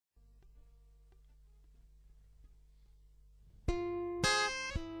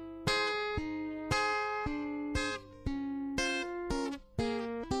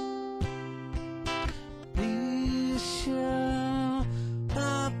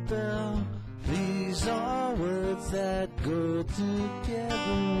words that go together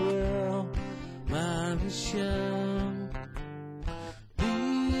well, my Michelle.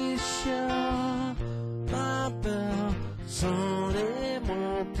 Michelle, ma belle,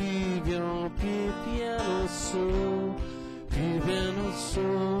 sonne-moi plus bien, plus piano so, plus piano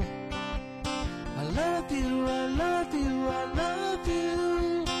so. I love you, I love you, I love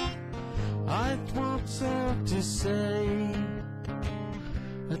you. I want something to say,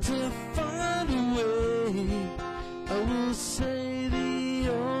 to find a way. I will say the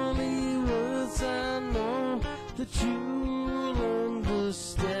only words I know that you'll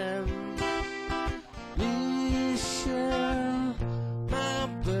understand. Michelle, my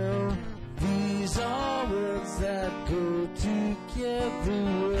belle, these are words that go together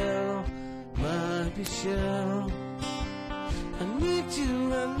well, my Michelle. I need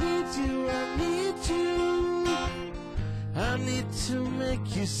you, I need you, I need you. I need to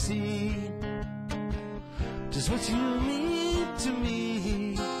make you see just what you mean to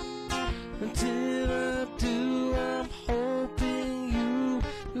me. Until I do, I'm hoping you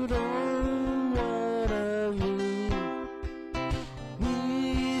know what I mean.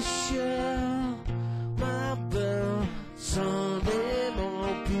 Michelle, ma belle,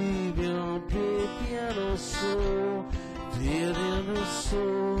 sonne-moi plus bien, plus piano so, piano so.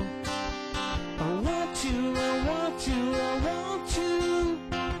 I want you, I want you, I want you.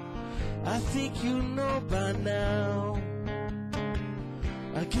 I think you know by now.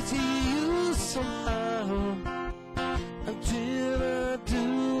 I get to you somehow. Until I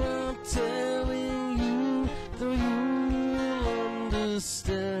do, I'm telling you, though you'll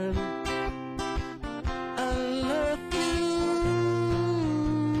understand. I love you.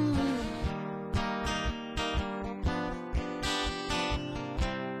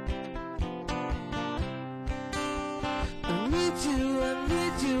 I need you, I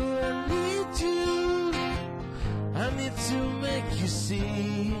need you, I need you. I need to make you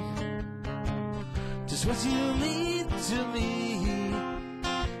see just what you mean to me.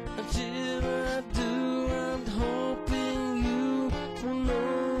 Until I do, I'm hoping you will know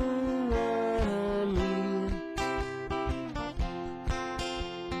what I mean.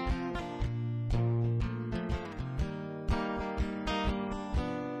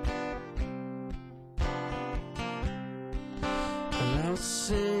 And I'll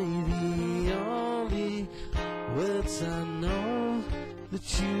say the only words I know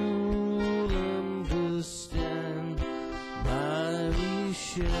that you'll understand, my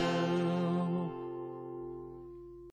Michelle.